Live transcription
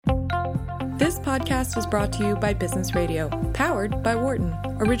This podcast is brought to you by Business Radio, powered by Wharton,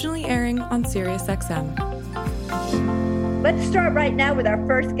 originally airing on SiriusXM. Let's start right now with our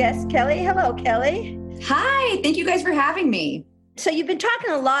first guest, Kelly. Hello, Kelly. Hi, thank you guys for having me. So you've been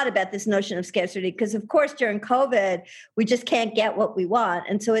talking a lot about this notion of scarcity because, of course, during COVID, we just can't get what we want.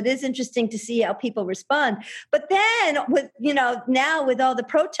 And so it is interesting to see how people respond. But then with, now with all the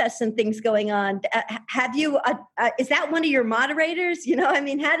protests and things going on, have you, is that one of your moderators?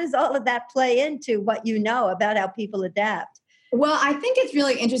 How does all of that play into what you know about how people adapt? Well, I think it's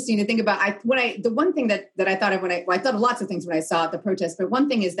really interesting to think about. The one thing that I thought of I thought of lots of things when I saw the protest, but one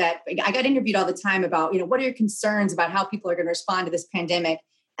thing is that I got interviewed all the time about, what are your concerns about how people are going to respond to this pandemic?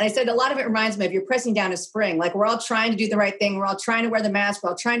 And I said, a lot of it reminds me of you're pressing down a spring. Like we're all trying to do the right thing. We're all trying to wear the mask. We're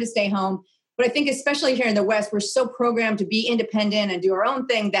all trying to stay home. But I think especially here in the West, we're so programmed to be independent and do our own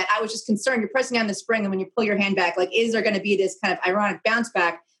thing that I was just concerned you're pressing down the spring. And when you pull your hand back, is there going to be this kind of ironic bounce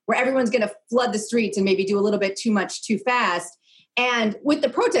back where everyone's going to flood the streets and maybe do a little bit too much too fast? And with the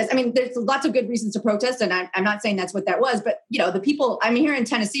protest, there's lots of good reasons to protest. And I'm not saying that's what that was. But, the people, here in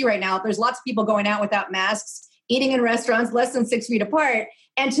Tennessee right now, there's lots of people going out without masks, eating in restaurants less than 6 feet apart.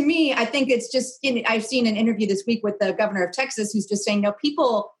 And to me, I think it's just, I've seen an interview this week with the governor of Texas who's just saying,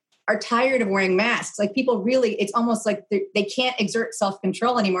 people are tired of wearing masks. People really, it's almost like they can't exert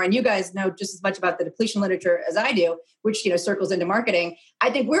self-control anymore. And you guys know just as much about the depletion literature as I do, which, circles into marketing.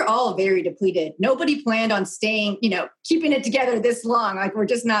 I think we're all very depleted. Nobody planned on staying, keeping it together this long. We're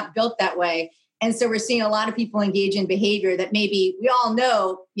just not built that way. And so we're seeing a lot of people engage in behavior that maybe we all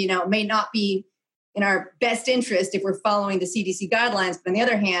know, may not be in our best interest if we're following the CDC guidelines. But on the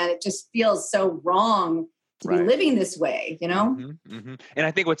other hand, it just feels so wrong to be living this way, Mm-hmm, mm-hmm. And I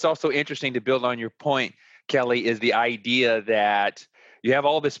think what's also interesting to build on your point, Kelly, is the idea that you have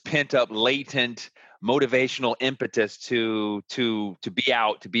all this pent up, latent, motivational impetus to be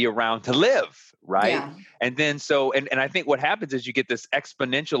out, to be around, to live, right? Yeah. And then and I think what happens is you get this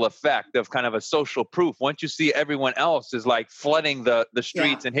exponential effect of kind of a social proof. Once you see everyone else is flooding the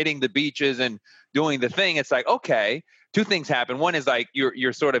streets and hitting the beaches and doing the thing, it's okay. Two things happen. One is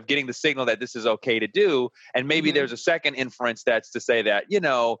you're sort of getting the signal that this is okay to do. And maybe there's a second inference that's to say that,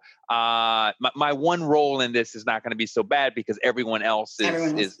 my one role in this is not going to be so bad because everyone else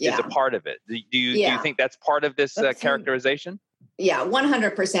is a part of it. Do you think that's part of this characterization? Yeah,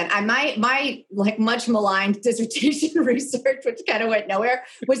 100%. My much maligned dissertation research, which kind of went nowhere,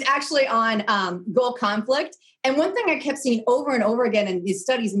 was actually on goal conflict. And one thing I kept seeing over and over again in these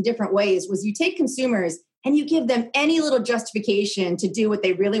studies in different ways was you take consumers and you give them any little justification to do what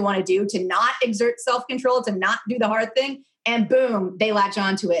they really want to do, to not exert self-control, to not do the hard thing, and boom, they latch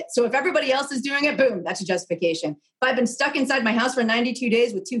onto it. So if everybody else is doing it, boom, that's a justification. If I've been stuck inside my house for 92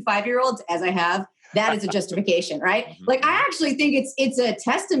 days with 2 5-year-olds, as I have, that is a justification, right? I actually think it's a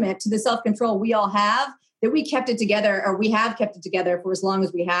testament to the self-control we all have that we kept it together, or we have kept it together for as long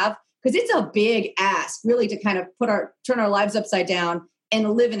as we have, because it's a big ask really to kind of turn our lives upside down and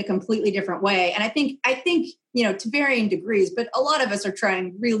live in a completely different way. And I think, to varying degrees, but a lot of us are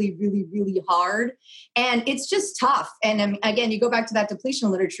trying really, really, really hard. And it's just tough. And again, you go back to that depletion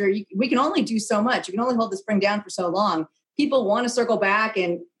literature, we can only do so much. You can only hold the spring down for so long. People want to circle back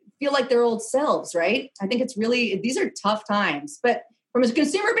and feel like their old selves, right? I think these are tough times. But from a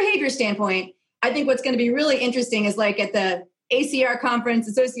consumer behavior standpoint, I think what's going to be really interesting is at the ACR conference,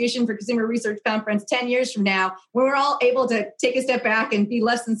 Association for Consumer Research Conference, 10 years from now, when we're all able to take a step back and be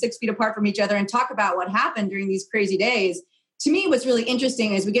less than 6 feet apart from each other and talk about what happened during these crazy days. To me, what's really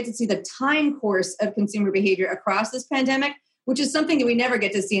interesting is we get to see the time course of consumer behavior across this pandemic, which is something that we never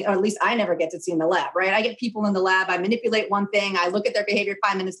get to see, or at least I never get to see in the lab, right? I get people in the lab, I manipulate one thing, I look at their behavior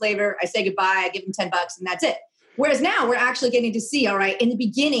 5 minutes later, I say goodbye, I give them $10 and that's it. Whereas now we're actually getting to see, all right, in the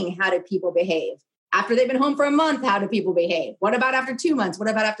beginning, how do people behave? After they've been home for a month, how do people behave? What about after 2 months? What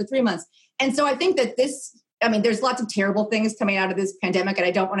about after 3 months? And so I think that there's lots of terrible things coming out of this pandemic, and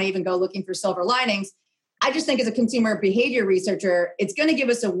I don't want to even go looking for silver linings. I just think as a consumer behavior researcher, it's going to give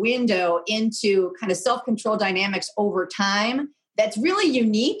us a window into kind of self-control dynamics over time that's really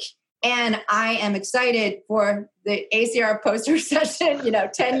unique. And I am excited for the ACR poster session,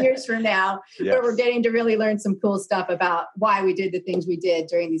 10 years from now, where we're getting to really learn some cool stuff about why we did the things we did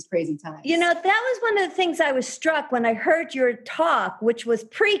during these crazy times. That was one of the things I was struck when I heard your talk, which was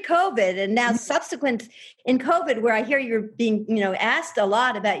pre-COVID and now subsequent in COVID, where I hear you're being, asked a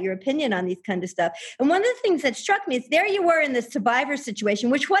lot about your opinion on these kind of stuff. And one of the things that struck me is there you were in the survivor situation,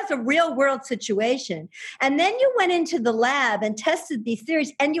 which was a real world situation. And then you went into the lab and tested these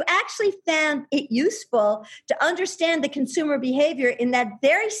theories, and you actually found it useful to understand the consumer behavior in that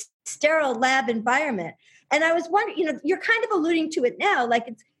very sterile lab environment. And I was wondering, you're kind of alluding to it now, like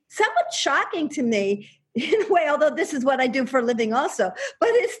it's somewhat shocking to me in a way, although this is what I do for a living also, but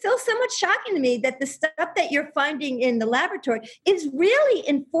it's still somewhat shocking to me that the stuff that you're finding in the laboratory is really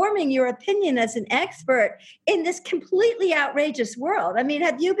informing your opinion as an expert in this completely outrageous world. I mean,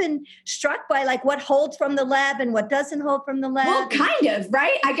 have you been struck by like what holds from the lab and what doesn't hold from the lab? Well, kind of,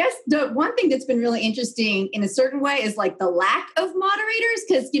 right? I guess the one thing that's been really interesting in a certain way is like the lack of moderators,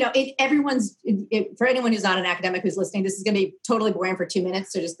 because, for anyone who's not an academic who's listening, this is going to be totally boring for 2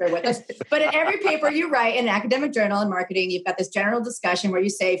 minutes, so just bear with us. But in every paper you write, in an academic journal in marketing, you've got this general discussion where you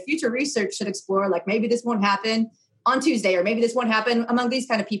say future research should explore, like maybe this won't happen on Tuesday, or maybe this won't happen among these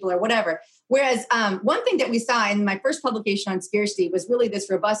kind of people or whatever. Whereas one thing that we saw in my first publication on scarcity was really this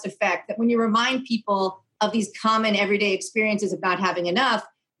robust effect that when you remind people of these common everyday experiences of not having enough,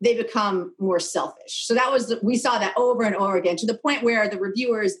 they become more selfish. So we saw that over and over again, to the point where the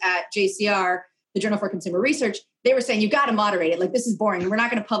reviewers at JCR, the Journal for Consumer Research, they were saying, you got to moderate it. Like, this is boring. We're not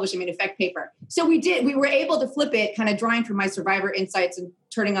going to publish a main effect paper. So we were able to flip it, kind of drawing from my survivor insights and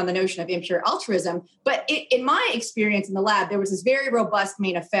turning on the notion of impure altruism. But in my experience in the lab, there was this very robust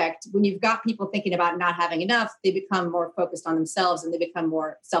main effect. When you've got people thinking about not having enough, they become more focused on themselves and they become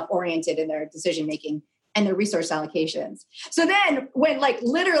more self-oriented in their decision-making and their resource allocations. So then when like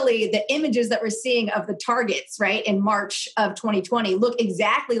literally the images that we're seeing of the targets, right, in March of 2020 look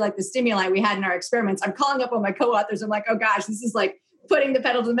exactly like the stimuli we had in our experiments, I'm calling up all my co-authors. I'm like, oh gosh, this is like putting the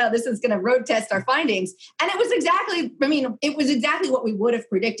pedal to the metal. This is going to road test our findings. And it was exactly what we would have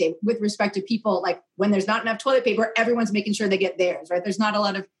predicted with respect to people. Like when there's not enough toilet paper, everyone's making sure they get theirs, right? There's not a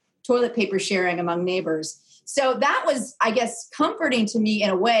lot of toilet paper sharing among neighbors. So that was, I guess, comforting to me in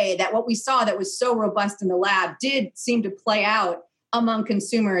a way that what we saw that was so robust in the lab did seem to play out among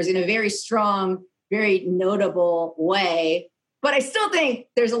consumers in a very strong, very notable way. But I still think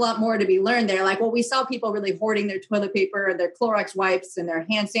there's a lot more to be learned there. Like what we saw people really hoarding their toilet paper and their Clorox wipes and their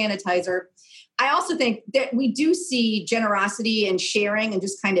hand sanitizer. I also think that we do see generosity and sharing in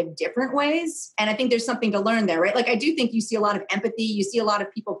just kind of different ways. And I think there's something to learn there, right? Like I do think you see a lot of empathy. You see a lot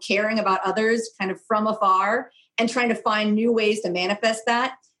of people caring about others kind of from afar and trying to find new ways to manifest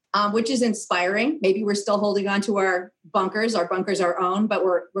that, which is inspiring. Maybe we're still holding on to our bunkers are our own, but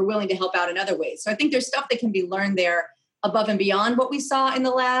we're willing to help out in other ways. So I think there's stuff that can be learned there above and beyond what we saw in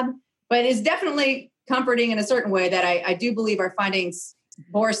the lab, but it's definitely comforting in a certain way that I do believe our findings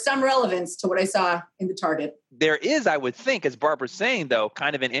bore some relevance to what I saw in the target. There is, I would think, as Barbara's saying, though,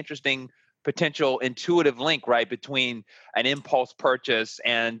 kind of an interesting potential intuitive link, right, between an impulse purchase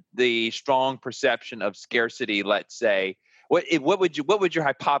and the strong perception of scarcity, let's say. What would your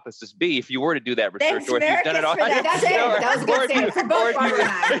hypothesis be if you were to do that research? Thanks, or if you've done it all? That's it. That was a good statement for both Barbara and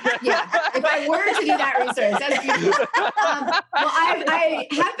I. Yeah. If I were to do that research, that's beautiful. Well, I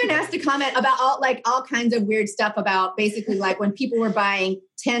have been asked to comment about all kinds of weird stuff about basically like when people were buying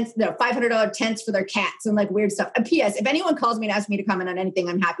tents, $500 tents for their cats and like weird stuff. P.S. If anyone calls me and asks me to comment on anything,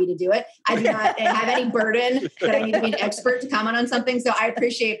 I'm happy to do it. I do not have any burden that I need to be an expert to comment on something. So I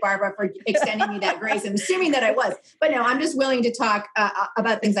appreciate Barbara for extending me that grace and assuming that I was. But no, I'm just willing to talk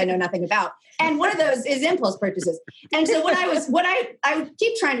about things I know nothing about. And one of those is impulse purchases. And so I would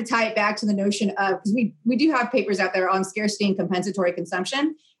keep trying to tie it back to the notion of, because we do have papers out there on scarcity and compensatory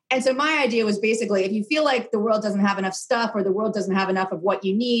consumption. And so my idea was basically, if you feel like the world doesn't have enough stuff or the world doesn't have enough of what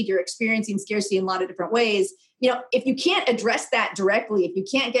you need, you're experiencing scarcity in a lot of different ways. If you can't address that directly, if you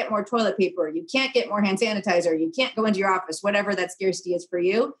can't get more toilet paper, you can't get more hand sanitizer, you can't go into your office, whatever that scarcity is for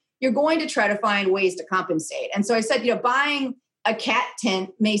you, you're going to try to find ways to compensate. And so I said, buying a cat tent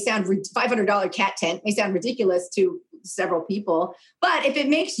may sound $500 cat tent may sound ridiculous to several people, but if it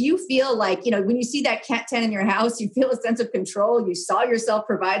makes you feel like, when you see that cat tent in your house, you feel a sense of control, you saw yourself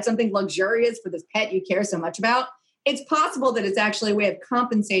provide something luxurious for this pet you care so much about, it's possible that it's actually a way of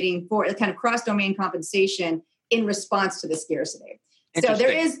compensating for a kind of cross-domain compensation in response to the scarcity. So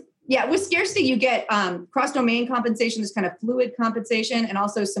there is, with scarcity, you get cross-domain compensation, this kind of fluid compensation, and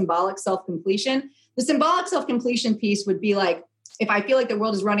also symbolic self-completion. The symbolic self-completion piece would be like, if I feel like the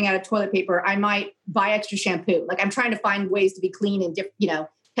world is running out of toilet paper, I might buy extra shampoo. Like I'm trying to find ways to be clean and,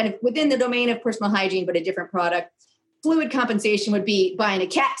 kind of within the domain of personal hygiene, but a different product. Fluid compensation would be buying a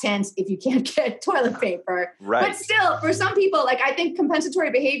cat tent if you can't get toilet paper. Right. But still, for some people, I think compensatory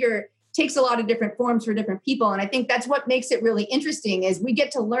behavior takes a lot of different forms for different people. And I think that's what makes it really interesting is we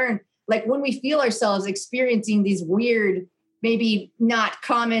get to learn, when we feel ourselves experiencing these weird, maybe not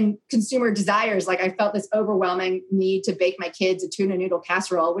common consumer desires. Like I felt this overwhelming need to bake my kids a tuna noodle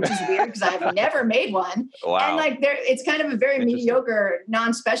casserole, which is weird because I have never made one. Wow. And it's kind of a very mediocre,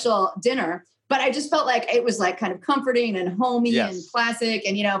 non-special dinner. but I just felt like it was like kind of comforting and homey and classic.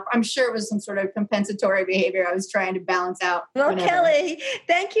 And, I'm sure it was some sort of compensatory behavior I was trying to balance out. Well, whenever. Kelly,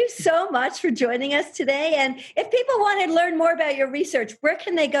 thank you so much for joining us today. And if people want to learn more about your research, where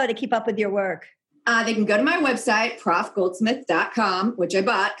can they go to keep up with your work? They can go to my website, profgoldsmith.com, which I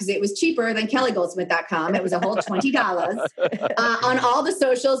bought because it was cheaper than kellygoldsmith.com. It was a whole $20. On all the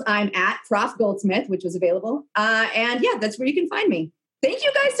socials, I'm at Prof Goldsmith, which was available. And that's where you can find me. Thank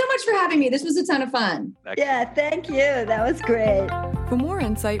you guys so much for having me. This was a ton of fun. Yeah, thank you. That was great. For more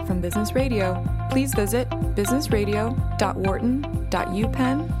insight from Business Radio, please visit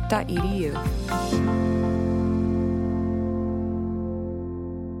businessradio.wharton.upenn.edu.